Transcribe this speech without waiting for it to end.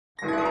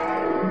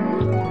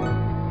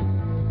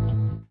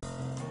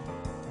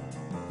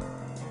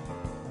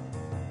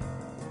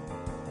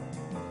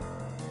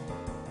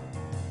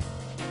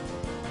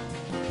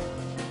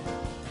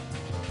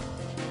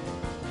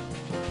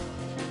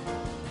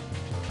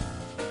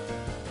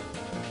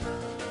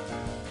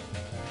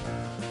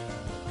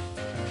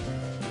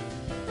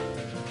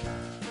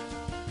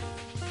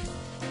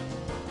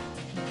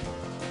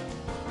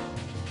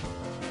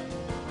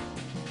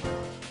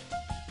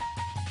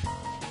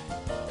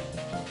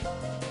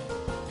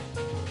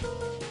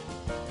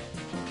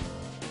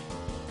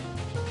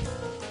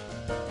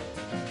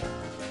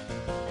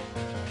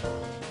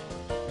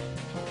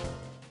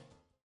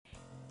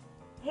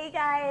Hey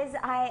guys,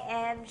 I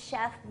am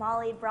Chef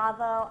Molly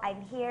Bravo.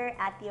 I'm here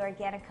at the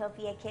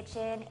Organicopia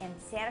Kitchen in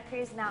Santa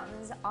Cruz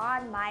Mountains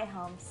on my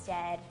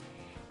homestead.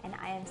 And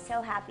I am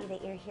so happy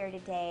that you're here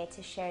today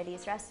to share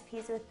these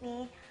recipes with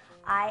me.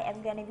 I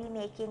am going to be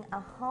making a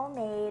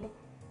homemade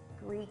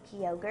Greek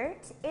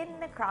yogurt in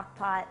the crock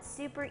pot.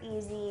 Super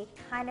easy,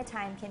 kind of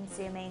time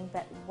consuming,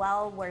 but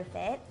well worth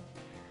it.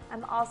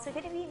 I'm also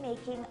going to be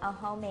making a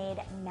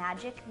homemade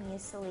magic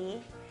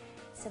muesli,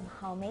 some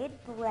homemade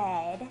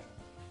bread,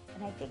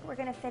 and I think we're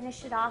going to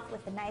finish it off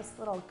with a nice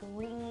little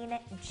green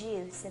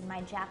juice in my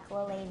Jack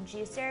LaLanne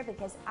juicer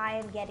because I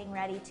am getting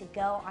ready to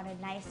go on a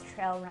nice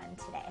trail run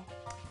today.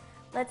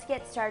 Let's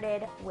get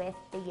started with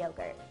the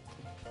yogurt.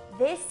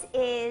 This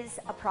is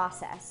a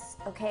process,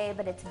 okay,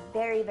 but it's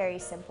very, very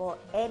simple.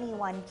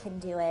 Anyone can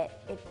do it.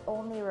 It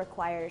only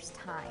requires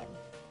time.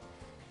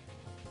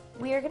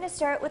 We are going to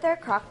start with our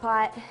crock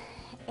pot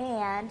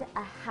and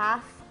a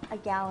half a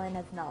gallon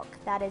of milk.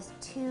 That is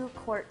 2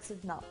 quarts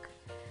of milk.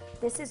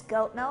 This is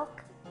goat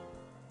milk.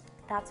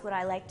 That's what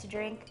I like to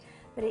drink,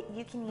 but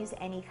you can use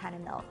any kind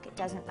of milk. It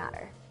doesn't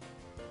matter.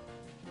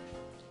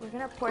 We're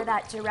going to pour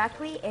that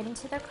directly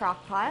into the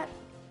crock pot.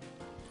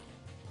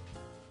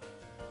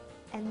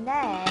 And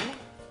then,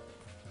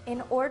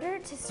 in order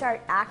to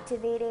start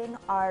activating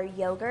our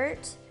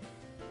yogurt,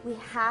 we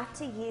have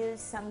to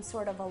use some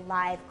sort of a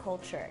live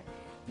culture.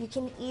 You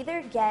can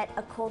either get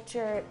a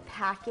culture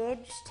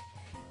packaged,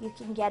 you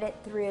can get it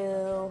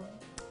through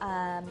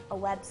a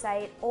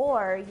website,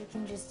 or you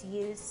can just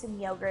use some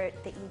yogurt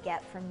that you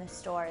get from the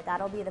store.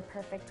 That'll be the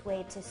perfect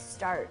way to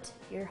start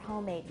your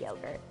homemade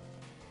yogurt.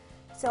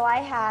 So I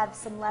have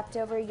some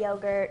leftover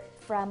yogurt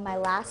from my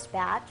last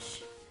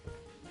batch,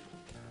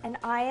 and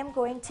I am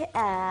going to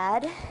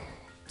add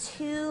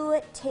 2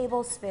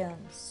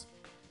 tablespoons.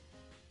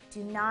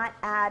 Do not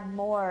add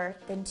more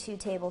than 2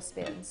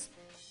 tablespoons.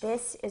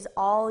 This is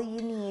all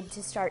you need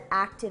to start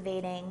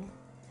activating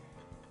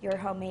your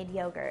homemade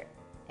yogurt.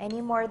 Any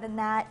more than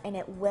that and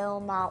it will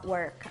not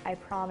work, I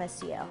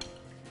promise you.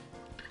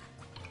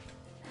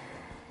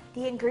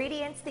 The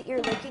ingredients that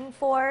you're looking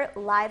for,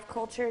 live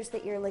cultures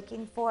that you're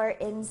looking for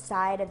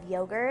inside of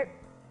yogurt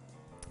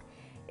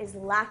is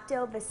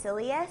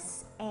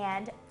Lactobacillus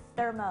and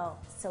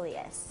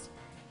Thermococcus.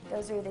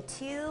 Those are the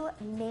 2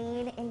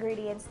 main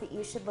ingredients that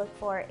you should look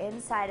for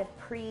inside of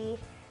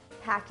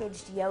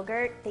pre-packaged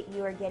yogurt that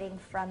you are getting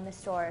from the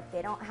store. If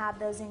they don't have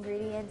those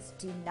ingredients,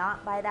 do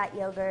not buy that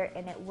yogurt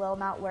and it will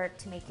not work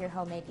to make your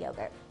homemade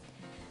yogurt.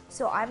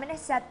 So I'm going to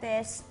set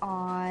this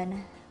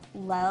on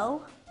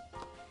low.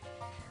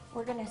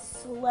 We're going to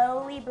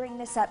slowly bring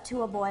this up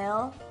to a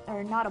boil,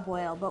 or not a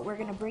boil, but we're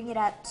going to bring it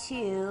up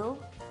to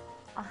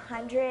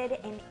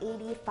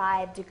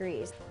 185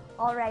 degrees.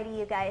 Alrighty,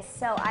 you guys,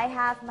 so I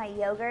have my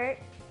yogurt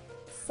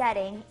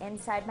setting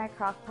inside my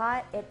crock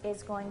pot. It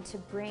is going to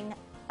bring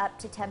up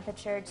to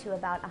temperature to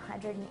about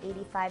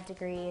 185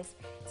 degrees.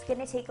 It's going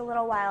to take a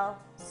little while,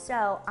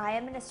 so I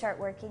am going to start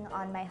working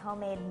on my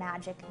homemade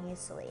magic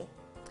muesli.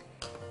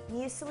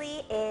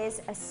 Muesli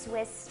is a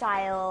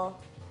Swiss-style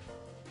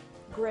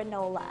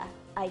granola,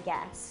 I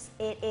guess.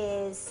 It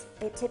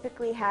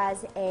typically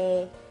has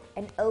an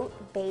oat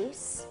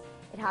base.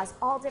 It has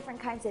all different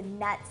kinds of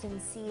nuts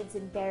and seeds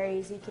and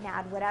berries. You can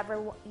add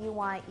whatever you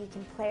want. You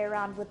can play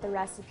around with the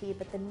recipe,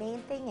 but the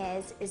main thing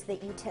is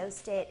that you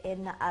toast it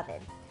in the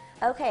oven.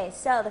 Okay,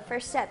 so the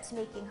first step to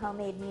making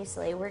homemade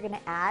muesli, we're going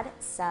to add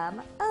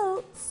some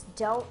oats.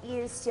 Don't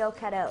use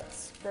steel-cut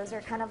oats. Those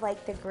are kind of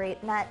like the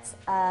grape nuts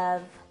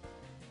of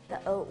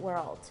the oat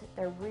world.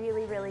 They're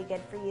really, really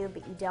good for you,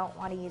 but you don't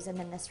want to use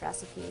them in this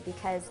recipe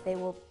because they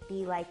will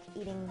be like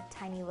eating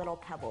tiny little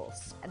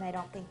pebbles, and I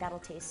don't think that'll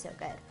taste so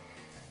good.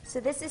 So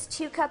this is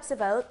 2 cups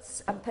of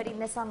oats. I'm putting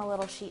this on a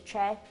little sheet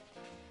tray.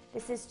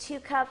 This is 2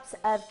 cups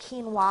of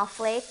quinoa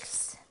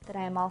flakes that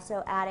I am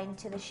also adding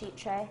to the sheet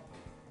tray.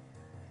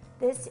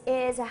 This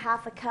is a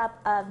half a cup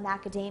of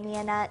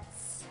macadamia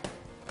nuts,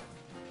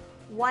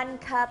 1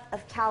 cup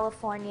of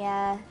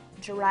California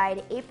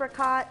dried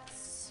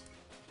apricots,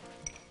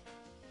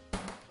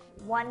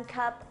 1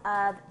 cup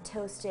of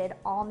toasted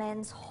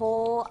almonds,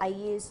 whole. I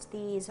used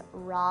these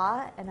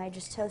raw and I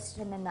just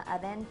toasted them in the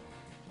oven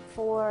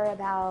for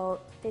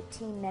about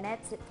 15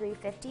 minutes at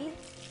 350.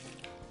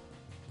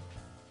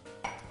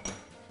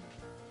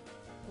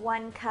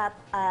 1 cup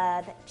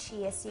of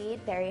chia seed,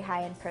 very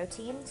high in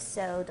protein,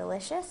 so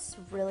delicious,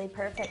 really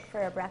perfect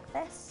for a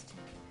breakfast.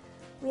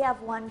 We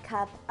have 1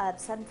 cup of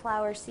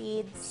sunflower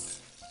seeds,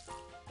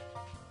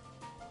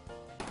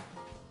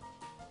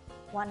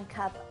 1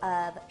 cup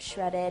of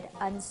shredded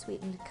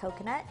unsweetened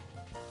coconut.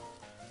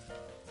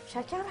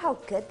 Check out how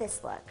good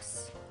this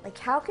looks. Like,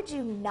 how could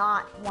you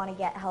not want to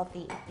get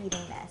healthy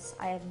eating this?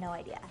 I have no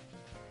idea.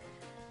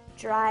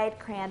 Dried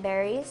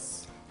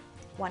cranberries,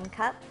 1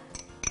 cup.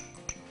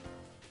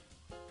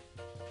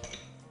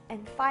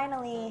 And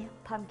finally,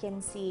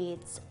 pumpkin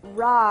seeds,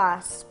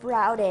 raw,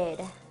 sprouted,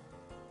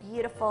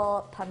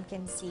 beautiful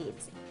pumpkin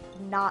seeds,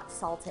 not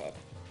salted.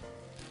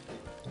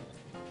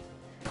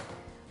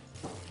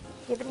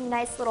 Give it a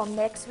nice little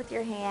mix with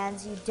your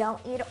hands. You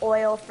don't need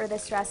oil for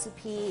this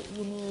recipe.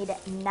 You need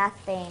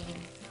nothing.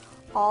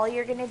 All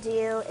you're gonna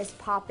do is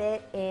pop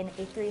it in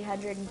a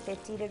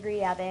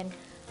 350-degree oven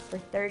for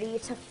 30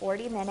 to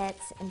 40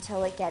 minutes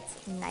until it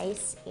gets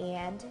nice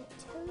and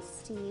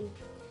toasty.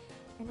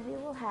 And we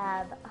will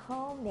have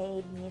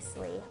homemade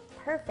muesli,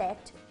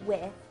 perfect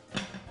with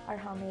our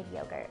homemade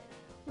yogurt.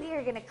 We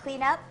are gonna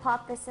clean up,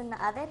 pop this in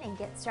the oven, and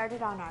get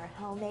started on our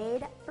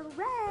homemade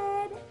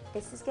bread.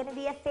 This is gonna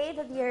be a fave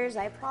of yours,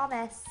 I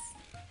promise.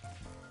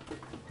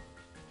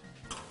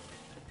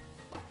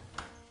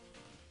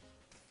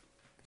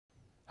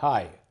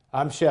 Hi,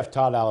 I'm Chef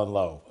Todd Allen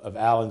Lowe of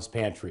Allen's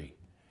Pantry.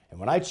 And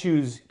when I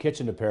choose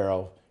kitchen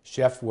apparel,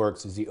 Chef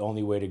Works is the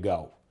only way to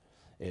go.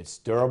 It's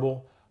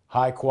durable,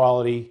 high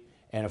quality,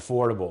 and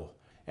affordable.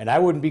 And I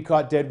wouldn't be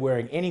caught dead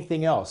wearing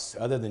anything else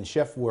other than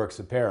Chef Works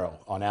apparel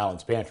on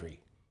Allen's Pantry.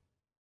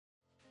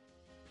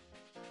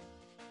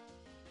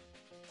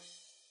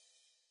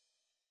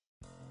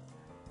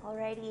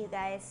 Alrighty, you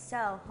guys,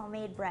 so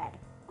homemade bread.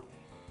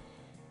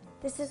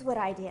 This is what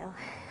I do.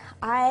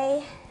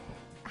 I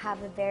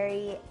have a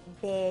very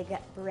big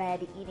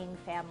bread eating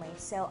family,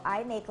 so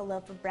I make a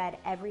loaf of bread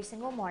every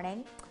single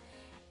morning,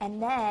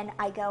 and then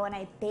I go and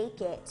I bake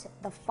it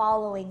the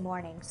following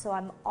morning, so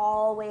I'm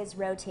always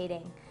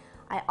rotating.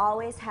 I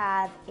always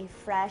have a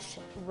fresh,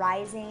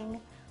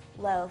 rising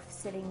loaf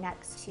sitting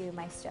next to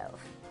my stove.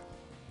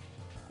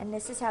 And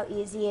this is how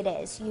easy it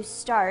is. You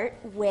start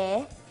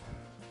with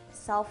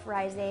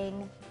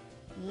self-rising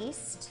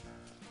yeast.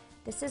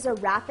 This is a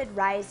rapid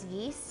rise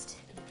yeast,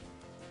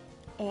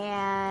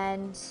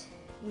 and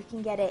you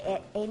can get it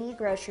at any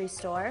grocery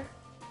store.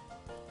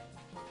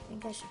 I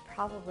think I should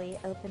probably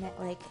open it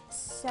like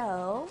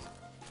so.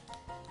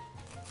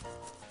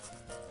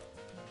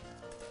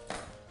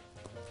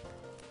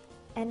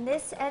 And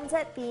this ends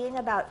up being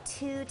about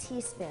 2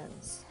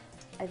 teaspoons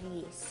of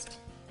yeast.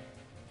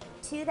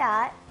 To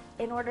that,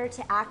 in order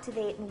to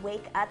activate and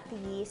wake up the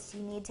yeast,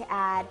 you need to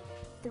add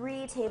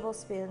 3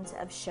 tablespoons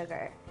of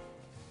sugar.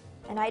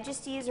 And I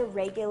just use a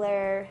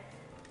regular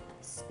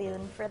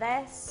spoon for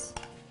this.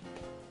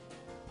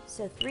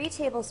 So 3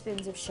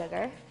 tablespoons of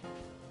sugar.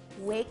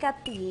 Wake up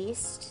the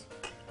yeast.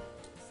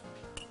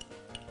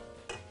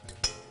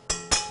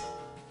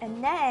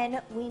 And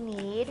then we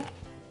need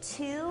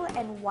 2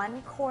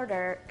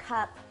 1/4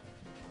 cup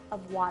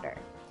of water.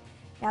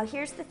 Now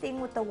here's the thing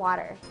with the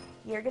water.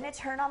 You're gonna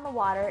turn on the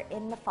water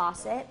in the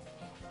faucet,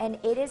 and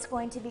it is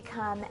going to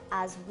become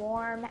as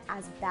warm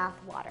as bath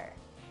water.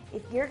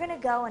 If you're gonna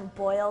go and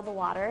boil the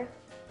water,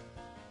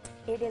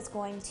 it is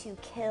going to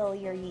kill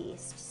your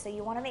yeast. So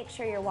you wanna make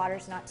sure your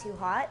water's not too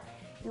hot.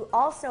 You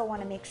also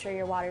wanna make sure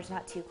your water's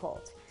not too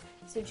cold.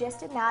 So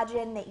just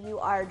imagine that you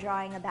are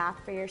drawing a bath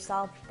for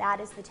yourself. That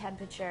is the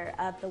temperature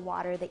of the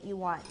water that you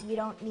want. You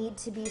don't need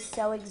to be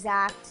so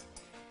exact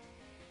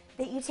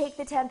that you take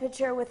the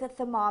temperature with a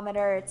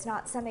thermometer. It's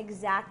not some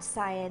exact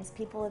science.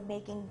 People have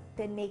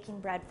been making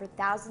bread for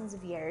thousands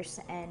of years,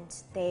 and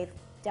they've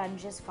done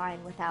just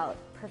fine without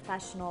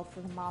professional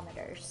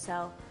thermometers.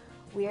 So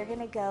we are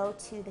gonna go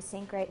to the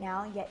sink right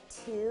now and get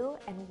 2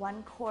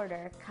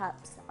 1/4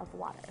 cups of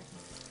water.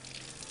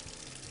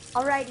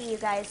 Alrighty, you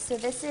guys, so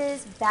this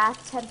is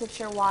bath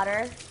temperature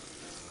water,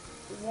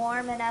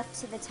 warm enough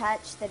to the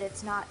touch that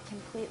it's not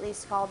completely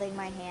scalding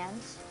my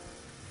hands.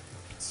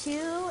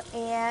 2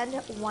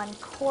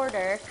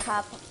 1/4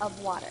 cup of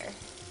water.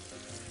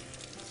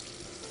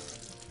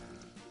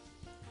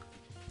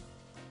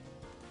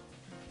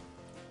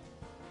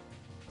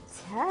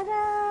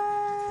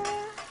 Ta-da!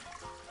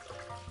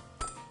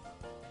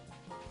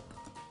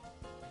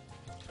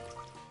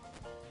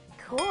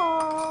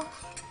 Cool.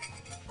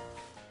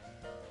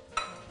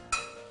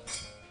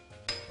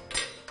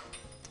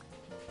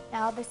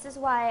 Now this is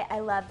why I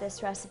love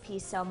this recipe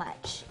so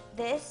much.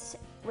 This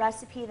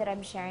recipe that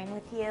I'm sharing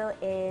with you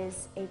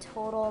is a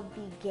total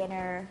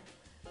beginner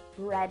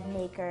bread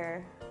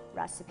maker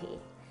recipe.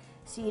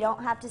 So you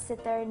don't have to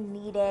sit there and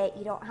knead it,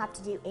 you don't have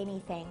to do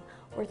anything.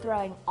 We're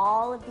throwing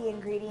all of the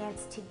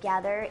ingredients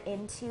together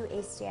into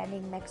a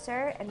standing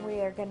mixer, and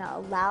we are gonna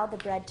allow the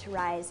bread to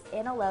rise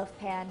in a loaf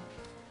pan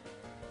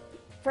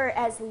for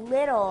as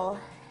little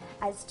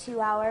as 2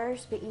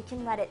 hours, but you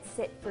can let it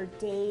sit for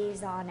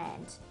days on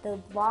end.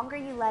 The longer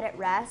you let it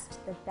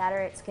rest, the better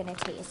it's gonna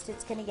taste.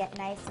 It's gonna get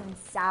nice and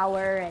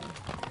sour and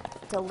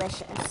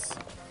delicious.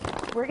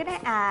 We're gonna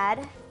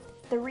add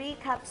 3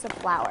 cups of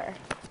flour.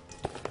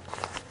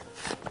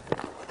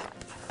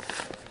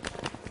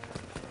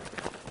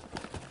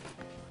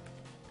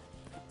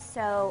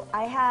 So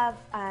I have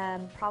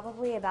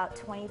probably about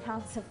 20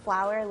 pounds of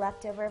flour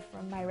left over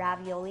from my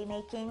ravioli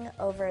making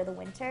over the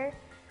winter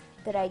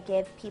that I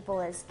give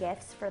people as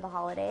gifts for the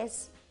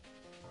holidays.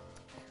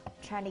 I'm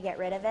trying to get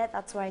rid of it.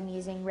 That's why I'm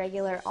using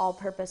regular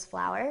all-purpose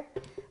flour.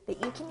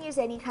 But you can use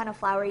any kind of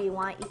flour you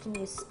want. You can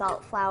use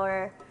spelt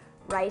flour,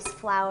 rice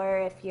flour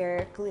if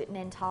you're gluten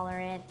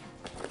intolerant.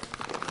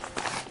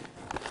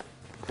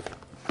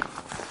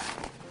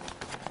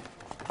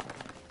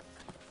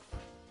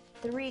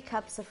 Three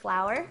cups of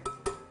flour.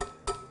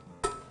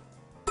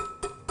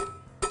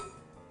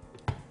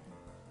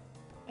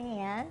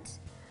 And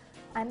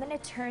I'm going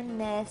to turn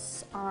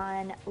this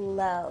on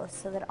low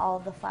so that all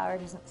of the flour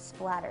doesn't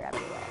splatter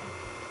everywhere.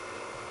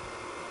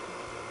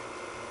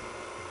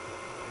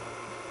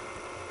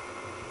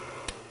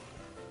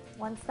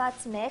 Once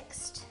that's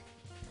mixed,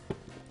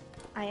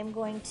 I am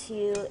going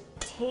to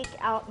take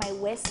out my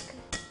whisk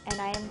and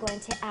I am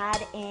going to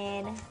add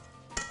in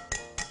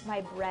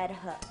my bread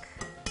hook.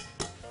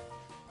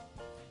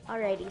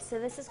 Alrighty, so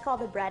this is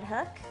called a bread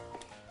hook,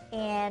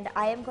 and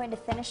I am going to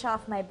finish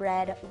off my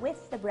bread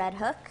with the bread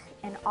hook,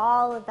 and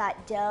all of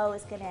that dough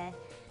is going to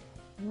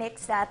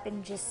mix up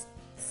and just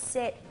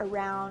sit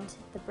around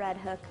the bread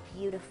hook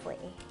beautifully.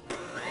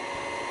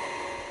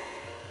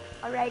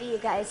 Alrighty, you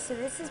guys, so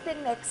this has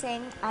been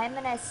mixing. I'm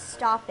going to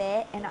stop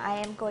it, and I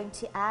am going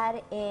to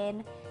add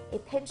in a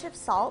pinch of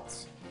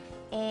salt,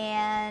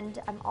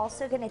 and I'm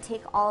also going to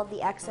take all of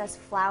the excess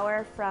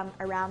flour from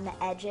around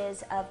the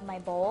edges of my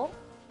bowl.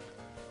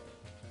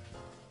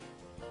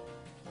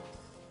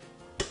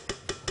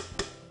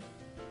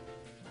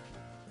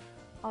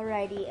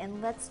 Alrighty,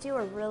 and let's do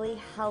a really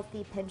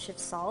healthy pinch of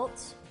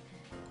salt.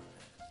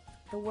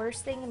 The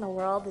worst thing in the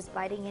world is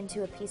biting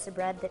into a piece of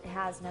bread that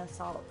has no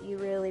salt. You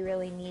really,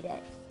 really need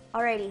it.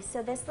 Alrighty,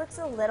 so this looks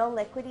a little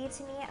liquidy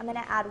to me. I'm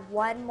gonna add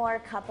 1 more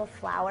cup of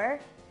flour.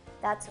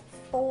 That's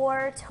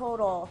 4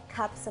 total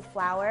cups of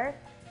flour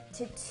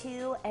to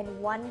 2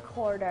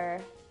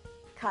 1/4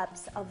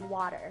 cups of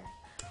water.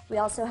 We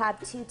also have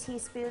 2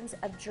 teaspoons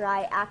of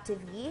dry active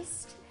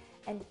yeast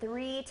and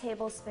 3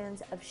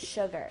 tablespoons of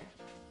sugar.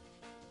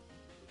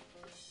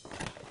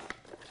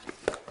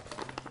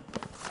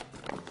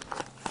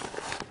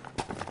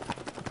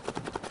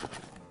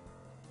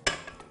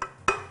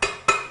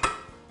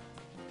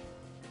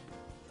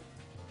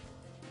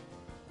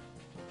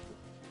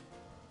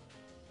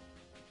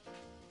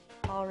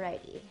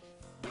 Alrighty.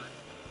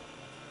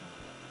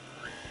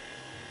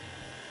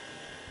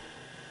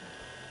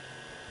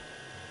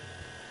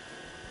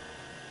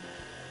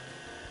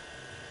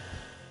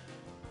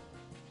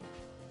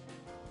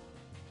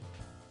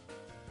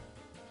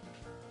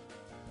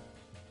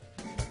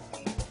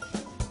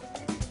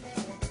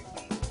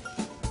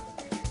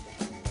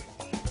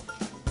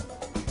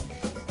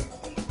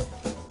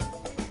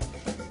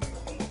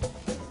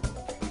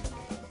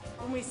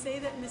 When we say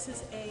that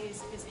Mrs.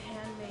 A's is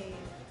handmade,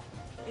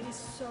 it is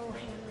so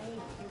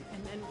handmade.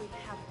 And then we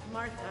have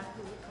Martha,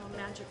 who we call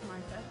Magic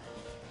Martha.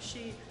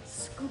 She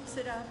scoops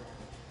it up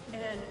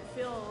and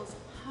fills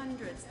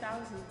hundreds,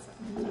 thousands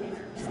of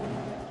containers.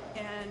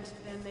 And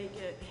then they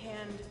get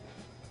hand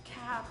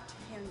capped,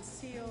 hand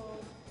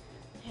sealed,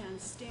 hand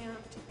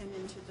stamped, and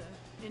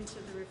into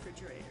the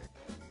refrigerator.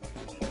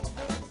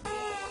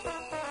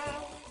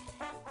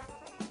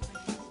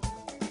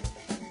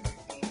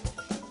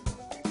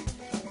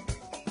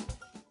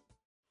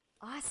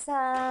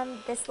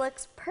 Awesome, this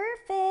looks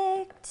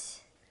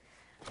perfect.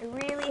 I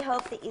really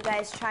hope that you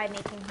guys try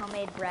making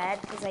homemade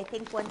bread, because I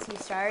think once you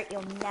start,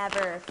 you'll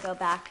never go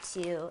back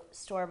to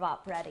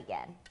store-bought bread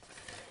again.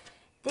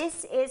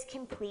 This is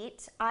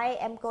complete. I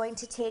am going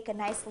to take a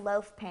nice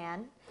loaf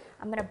pan.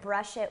 I'm going to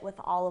brush it with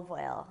olive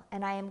oil,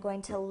 and I am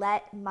going to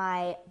let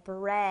my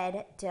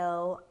bread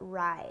dough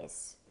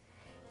rise.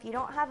 If you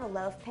don't have a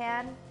loaf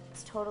pan,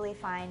 it's totally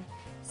fine.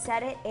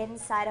 Set it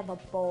inside of a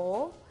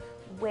bowl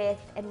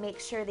and make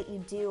sure that you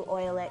do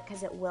oil it,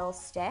 because it will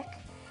stick.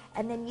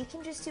 And then you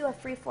can just do a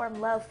freeform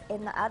loaf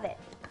in the oven.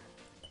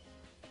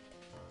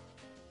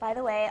 By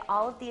the way,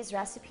 all of these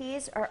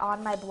recipes are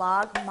on my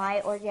blog,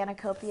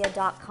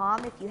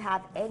 myorganocopia.com. If you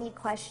have any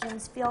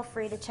questions, feel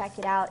free to check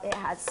it out. It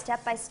has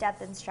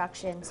step-by-step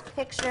instructions,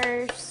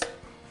 pictures.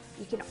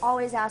 You can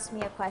always ask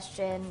me a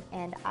question,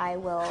 and I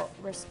will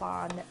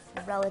respond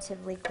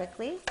relatively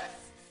quickly.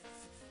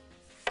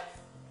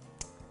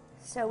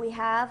 So we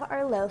have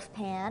our loaf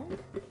pan.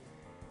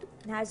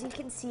 Now, as you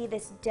can see,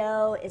 this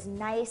dough is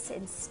nice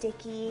and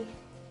sticky.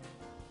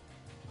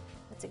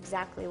 That's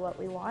exactly what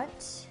we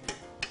want.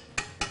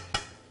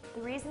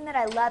 The reason that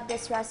I love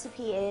this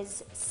recipe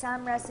is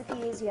some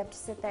recipes you have to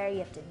sit there, you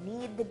have to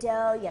knead the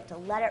dough, you have to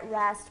let it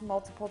rest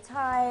multiple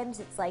times.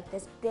 It's like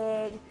this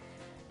big,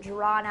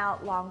 drawn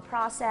out, long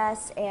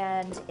process,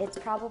 and it's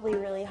probably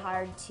really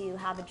hard to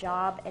have a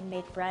job and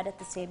make bread at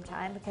the same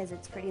time because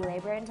it's pretty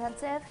labor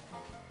intensive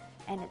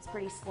and it's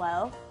pretty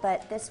slow.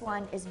 But this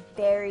one is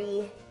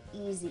very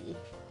easy.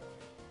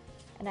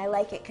 And I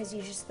like it because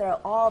you just throw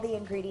all the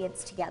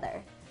ingredients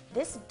together.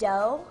 This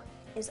dough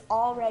is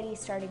already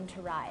starting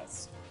to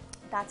rise.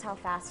 That's how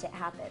fast it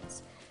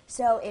happens.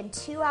 So in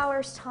 2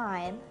 hours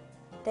time,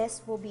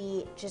 this will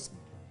be just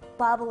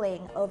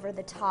bubbling over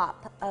the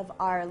top of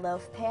our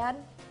loaf pan,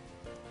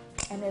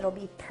 and it'll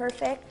be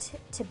perfect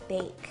to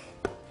bake.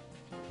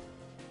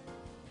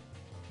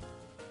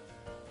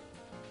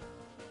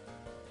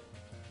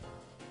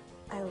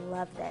 I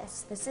love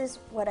this. This is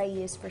what I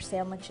use for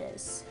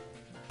sandwiches.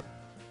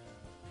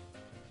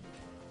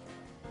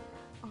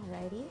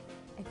 Alrighty,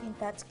 I think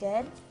that's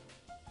good.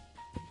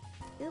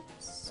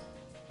 Oops.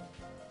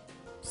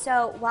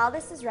 So while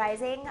this is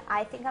rising,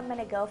 I think I'm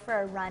gonna go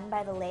for a run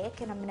by the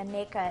lake and I'm gonna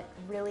make a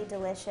really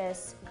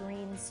delicious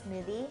green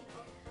smoothie.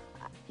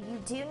 You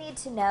do need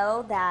to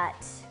know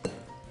that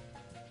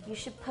you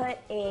should put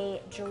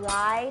a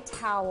dry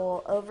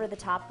towel over the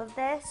top of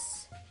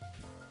this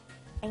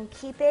and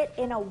keep it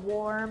in a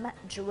warm,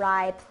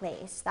 dry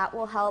place. That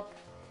will help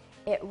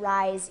it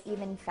rise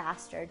even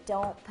faster.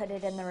 Don't put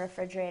it in the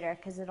refrigerator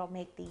because it'll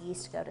make the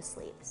yeast go to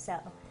sleep. So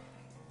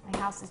my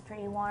house is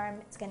pretty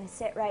warm. It's gonna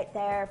sit right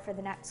there for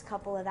the next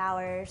couple of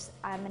hours.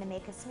 I'm gonna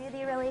make a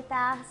smoothie really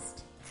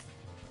fast,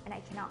 and I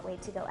cannot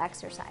wait to go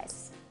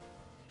exercise.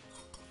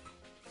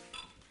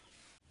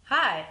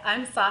 Hi,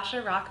 I'm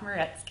Sasha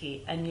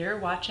Rock-Moretsky, and you're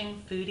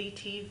watching Foodie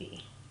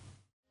TV.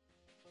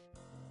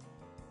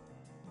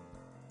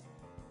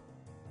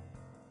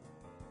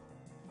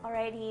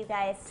 Alrighty, you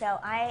guys, so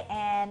I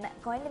am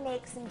going to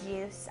make some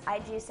juice. I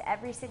juice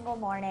every single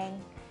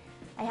morning.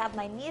 I have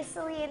my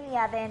muesli in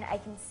the oven. I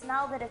can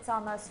smell that it's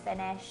almost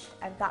finished.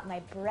 I've got my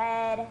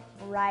bread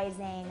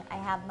rising. I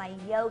have my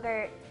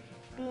yogurt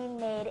being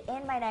made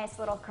in my nice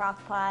little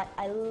crock pot.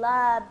 I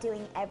love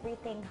doing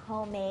everything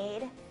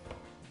homemade.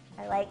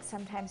 I like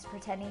sometimes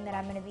pretending that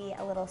I'm gonna be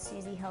a little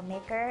Susie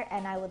homemaker,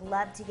 and I would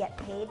love to get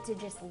paid to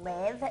just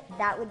live.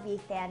 That would be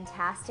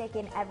fantastic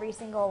in every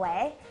single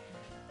way.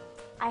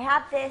 I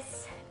have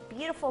this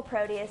beautiful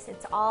produce.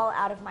 It's all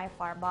out of my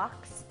farm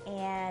box,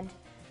 and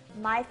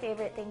my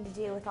favorite thing to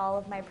do with all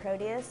of my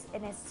produce,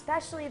 and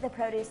especially the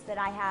produce that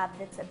I have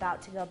that's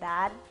about to go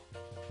bad,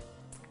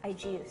 I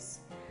juice.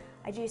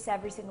 I juice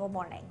every single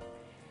morning.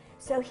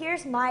 So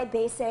here's my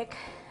basic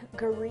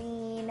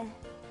green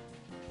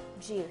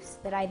juice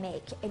that I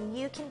make, and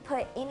you can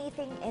put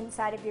anything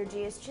inside of your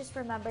juice. Just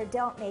remember,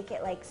 don't make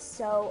it like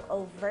so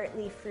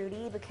overtly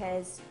fruity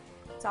because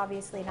it's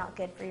obviously not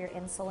good for your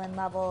insulin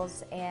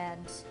levels,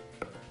 and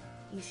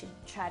you should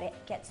try to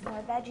get some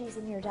more veggies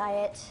in your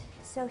diet.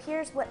 So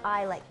here's what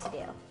I like to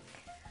do.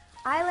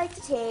 I like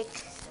to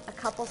take a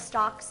couple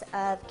stalks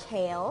of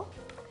kale,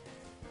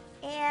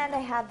 and I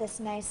have this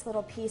nice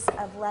little piece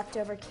of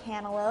leftover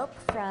cantaloupe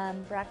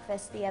from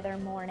breakfast the other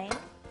morning.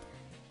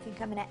 I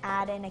think I'm gonna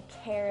add in a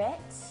carrot,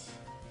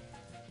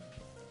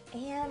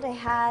 and I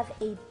have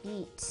a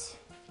beet.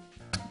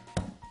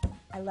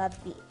 I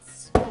love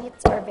beets.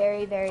 Beets are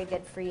very, very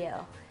good for you.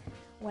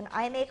 When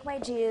I make my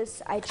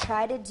juice, I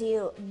try to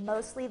do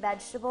mostly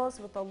vegetables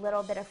with a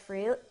little bit of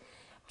fruit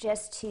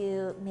just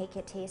to make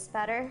it taste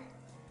better.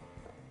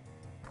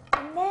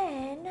 And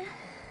then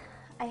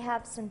I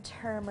have some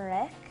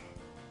turmeric,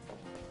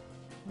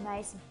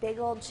 nice big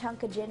old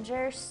chunk of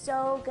ginger,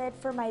 so good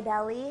for my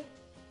belly.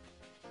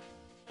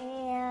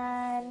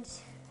 And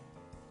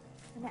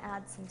I'm gonna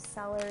add some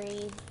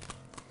celery,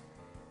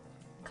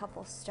 a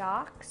couple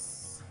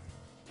stalks,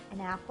 an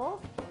apple.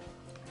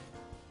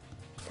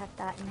 Cut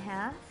that in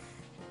half.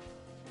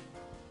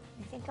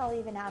 I think I'll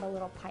even add a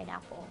little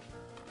pineapple.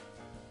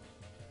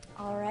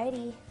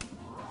 Alrighty.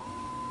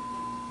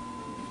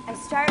 I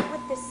start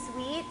with the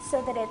sweet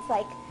so that it's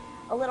like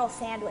a little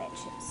sandwich.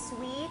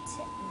 Sweet,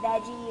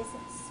 veggies,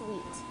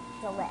 sweet.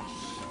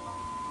 Delish.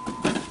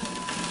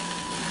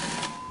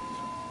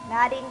 I'm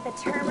adding the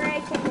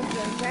turmeric and the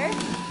ginger.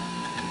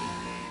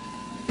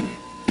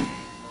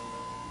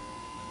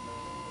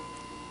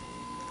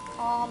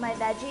 All my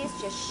veggies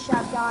just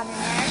shoved on in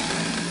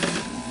there.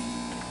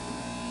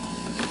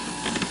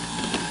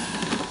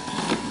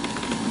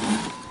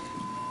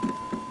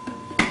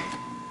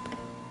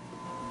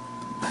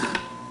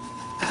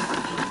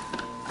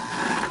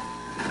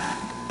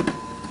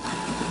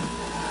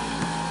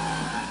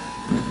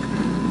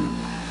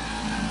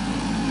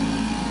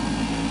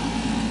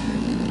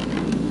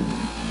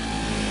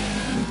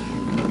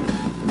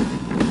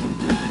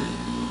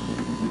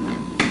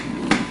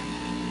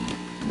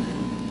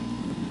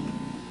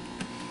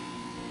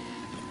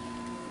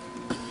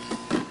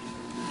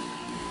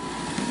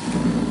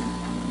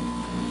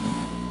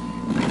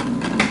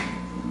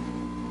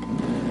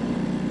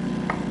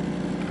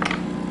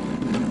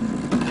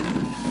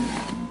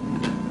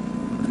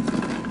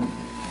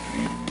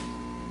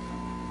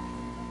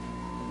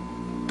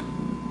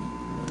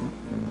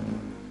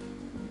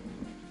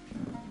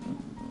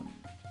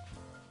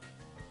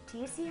 Do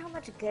you see how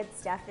much good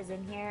stuff is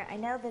in here? I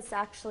know this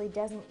actually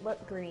doesn't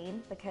look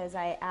green because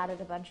I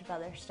added a bunch of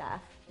other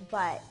stuff,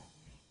 but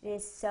it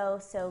is so,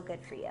 so good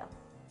for you.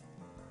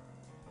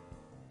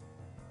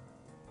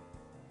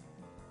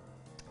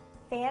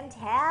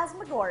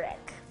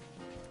 phantasmagoric.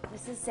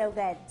 This is so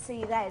good. So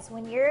you guys,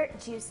 when you're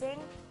juicing,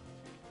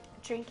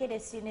 drink it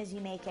as soon as you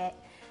make it.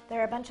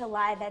 There are a bunch of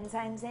live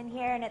enzymes in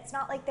here, and it's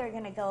not like they're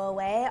gonna go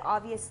away.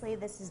 Obviously,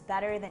 this is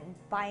better than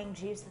buying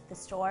juice at the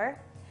store,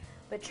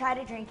 but try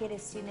to drink it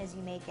as soon as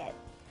you make it.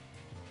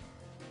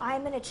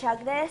 I'm gonna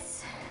chug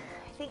this.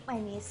 I think my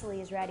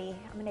muesli is ready.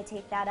 I'm gonna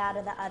take that out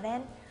of the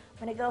oven. I'm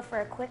gonna go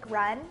for a quick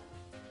run.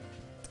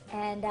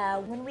 And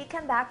when we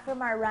come back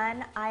from our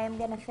run, I am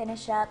gonna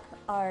finish up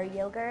our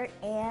yogurt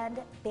and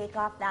bake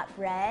off that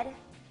bread.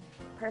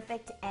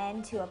 Perfect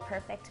end to a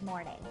perfect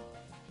morning.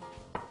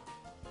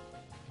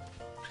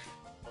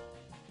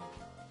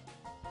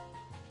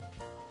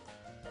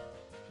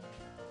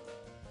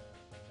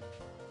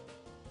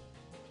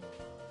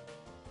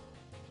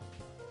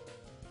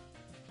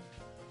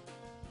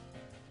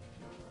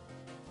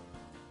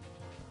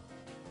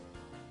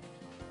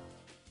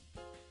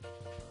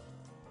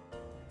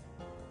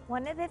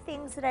 One of the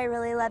things that I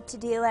really love to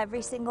do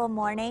every single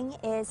morning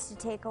is to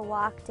take a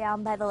walk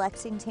down by the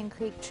Lexington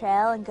Creek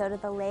Trail and go to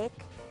the lake.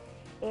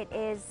 It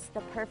is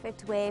the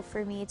perfect way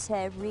for me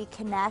to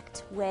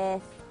reconnect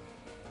with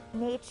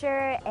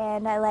nature,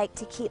 and I like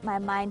to keep my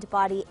mind,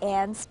 body,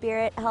 and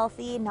spirit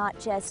healthy, not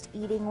just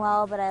eating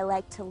well, but I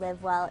like to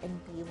live well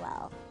and be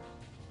well.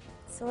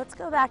 So let's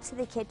go back to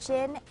the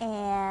kitchen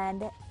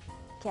and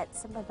get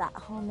some of that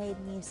homemade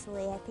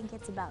muesli. I think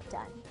it's about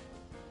done.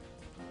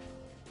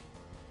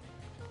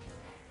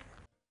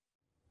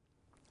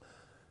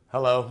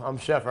 Hello, I'm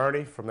Chef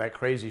Ernie from That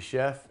Crazy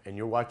Chef, and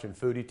you're watching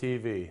Foodie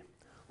TV.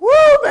 Woo,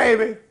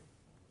 baby!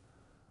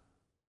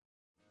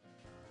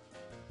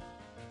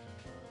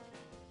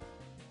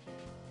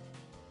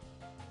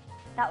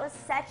 That was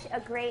such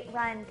a great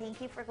run. Thank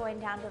you for going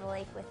down to the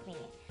lake with me.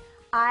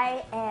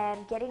 I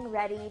am getting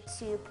ready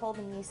to pull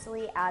the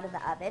muesli out of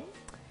the oven.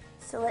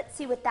 So let's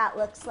see what that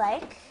looks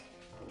like.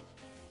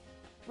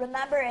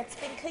 Remember, it's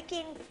been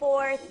cooking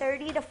for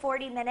 30 to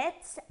 40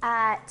 minutes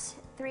at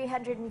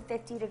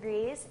 350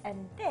 degrees,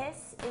 and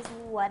this is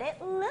what it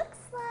looks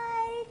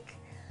like.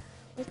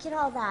 Look at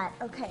all that.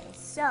 Okay,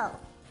 so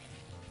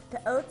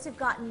the oats have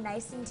gotten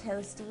nice and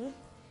toasty.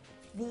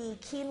 The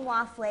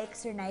quinoa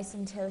flakes are nice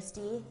and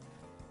toasty.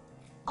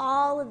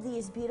 All of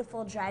these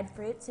beautiful dried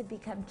fruits have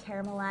become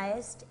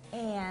caramelized,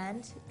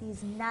 and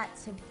these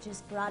nuts have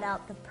just brought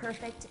out the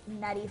perfect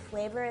nutty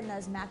flavor in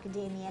those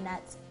macadamia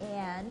nuts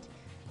and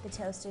the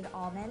toasted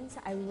almonds.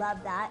 I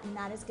love that, and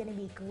that is going to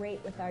be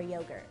great with our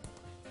yogurt.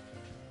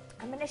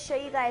 I'm going to show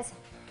you guys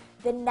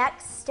the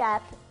next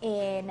step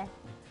in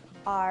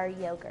our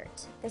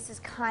yogurt. This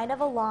is kind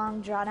of a long,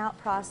 drawn-out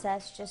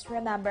process, just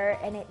remember,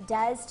 and it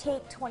does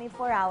take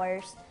 24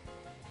 hours.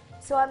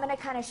 So I'm going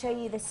to kind of show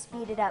you the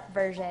speeded-up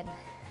version.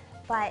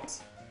 But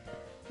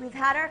we've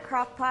had our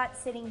crock pot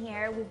sitting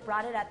here. We've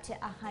brought it up to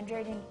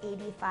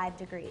 185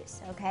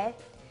 degrees, okay?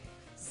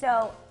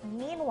 So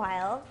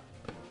meanwhile,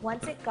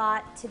 once it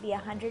got to be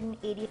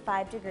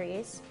 185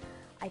 degrees,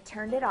 I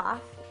turned it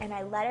off and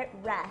I let it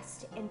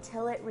rest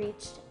until it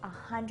reached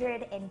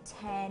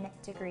 110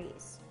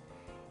 degrees.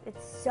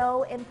 It's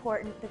so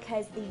important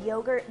because the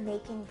yogurt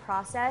making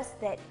process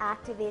that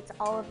activates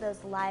all of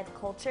those live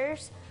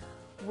cultures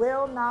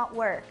will not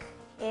work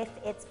if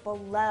it's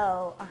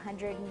below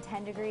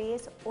 110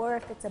 degrees or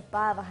if it's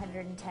above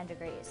 110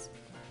 degrees.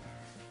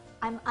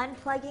 I'm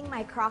unplugging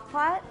my crock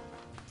pot.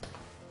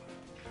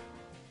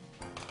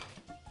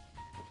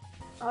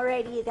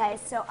 Alrighty, you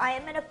guys, so I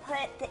am gonna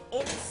put the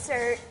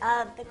insert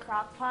of the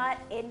crock pot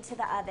into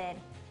the oven.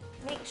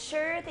 Make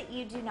sure that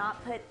you do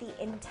not put the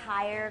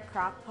entire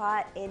crock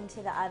pot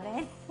into the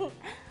oven.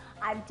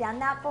 I've done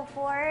that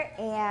before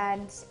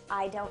and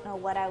I don't know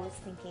what I was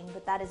thinking,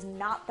 but that is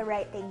not the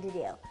right thing to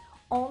do.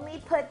 Only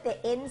put the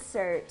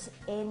insert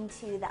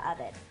into the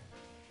oven.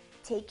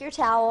 Take your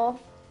towel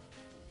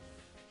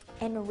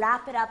and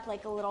wrap it up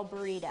like a little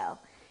burrito.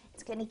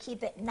 It's gonna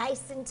keep it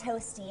nice and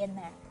toasty in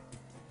there.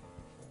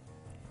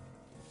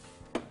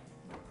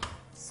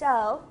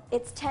 So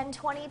it's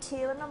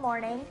 10:22 in the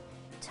morning.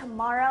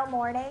 Tomorrow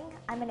morning,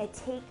 I'm gonna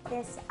take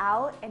this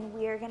out and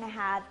we're gonna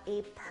have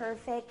a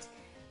perfect,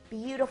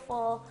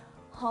 beautiful,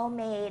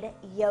 homemade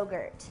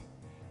yogurt.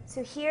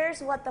 So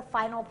here's what the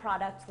final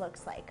product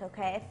looks like,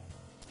 okay?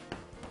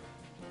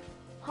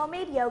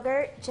 Homemade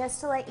yogurt,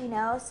 just to let you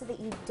know so that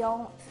you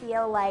don't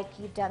feel like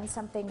you've done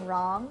something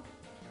wrong,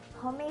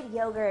 homemade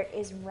yogurt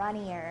is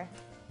runnier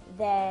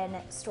than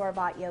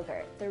store-bought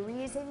yogurt. The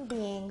reason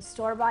being,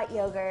 store-bought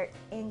yogurt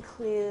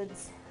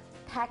includes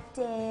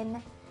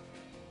pectin.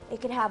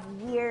 It could have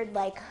weird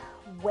like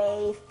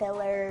whey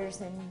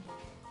fillers and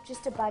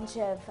just a bunch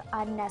of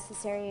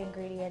unnecessary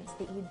ingredients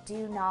that you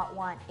do not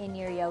want in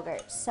your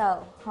yogurt.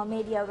 So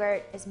homemade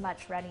yogurt is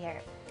much runnier.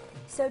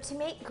 So to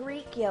make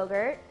Greek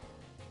yogurt,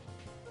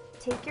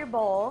 take your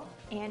bowl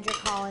and your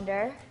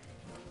colander,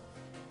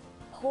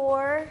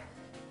 pour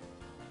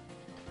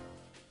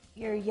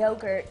your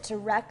yogurt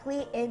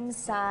directly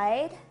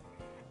inside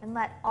and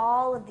let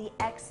all of the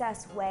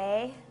excess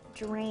whey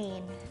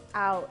drain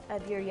out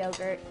of your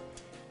yogurt.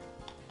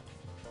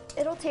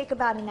 It'll take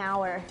about an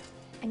hour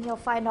and you'll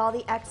find all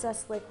the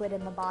excess liquid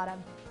in the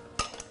bottom.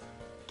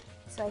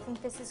 So I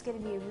think this is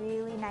going to be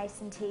really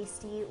nice and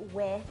tasty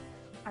with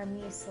our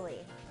muesli.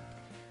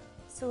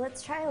 So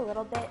let's try a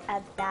little bit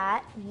of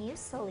that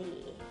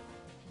muesli.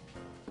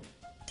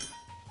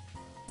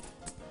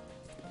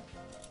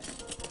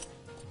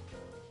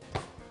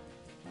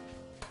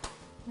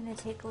 I'm going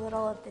to take a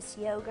little of this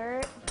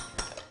yogurt,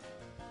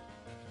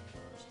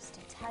 just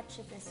a touch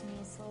of this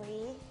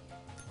muesli.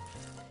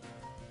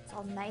 It's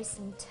all nice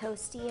and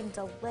toasty and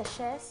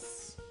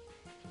delicious.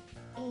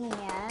 And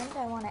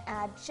I want to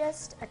add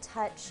just a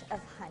touch of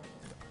honey.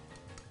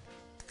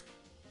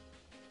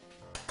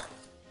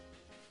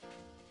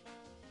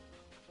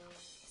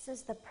 This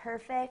is the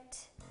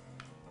perfect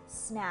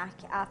snack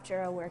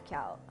after a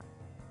workout.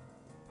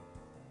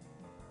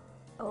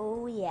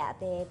 Oh yeah,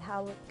 babe,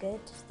 how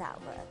good does that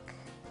look?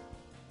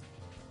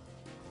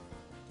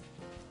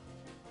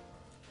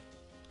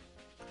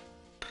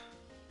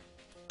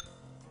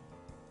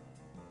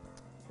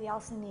 We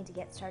also need to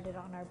get started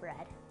on our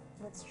bread.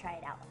 Let's try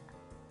it out.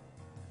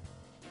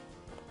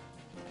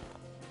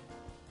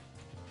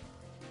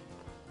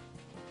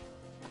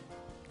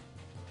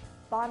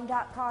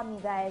 Bomb.com, you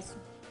guys.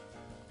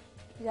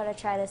 You gotta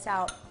try this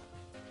out.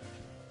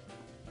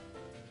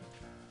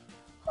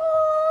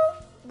 Oh,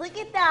 look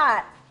at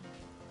that.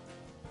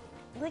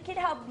 Look at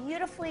how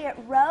beautifully it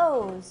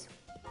rose.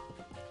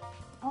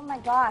 Oh my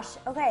gosh.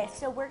 Okay,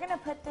 so we're gonna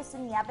put this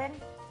in the oven,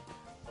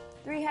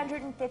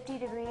 350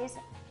 degrees,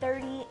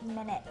 30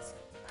 minutes.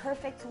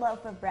 Perfect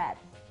loaf of bread.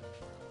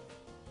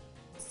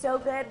 So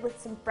good with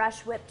some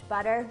fresh whipped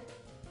butter,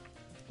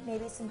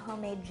 maybe some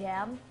homemade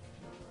jam.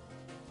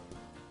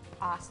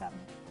 Awesome.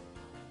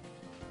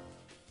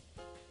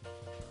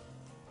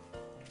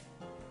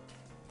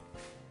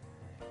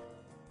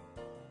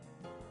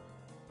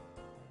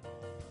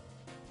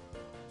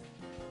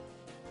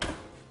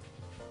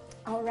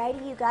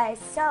 Alrighty, you guys,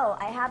 so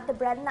I have the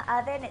bread in the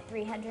oven at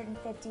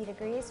 350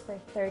 degrees for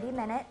 30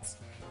 minutes.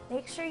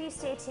 Make sure you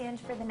stay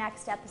tuned for the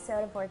next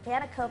episode of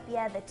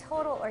Organicopia, the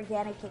total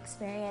organic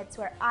experience,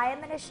 where I am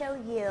going to show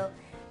you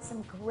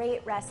some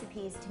great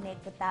recipes to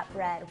make with that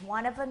bread,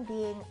 one of them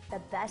being the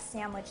best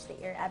sandwich that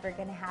you're ever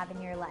going to have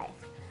in your life.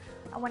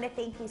 I want to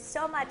thank you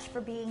so much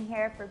for being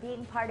here, for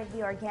being part of the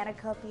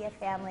Organicopia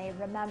family.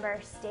 Remember,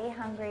 stay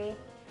hungry,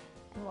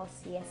 and we'll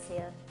see you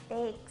soon.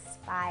 Thanks.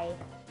 Bye.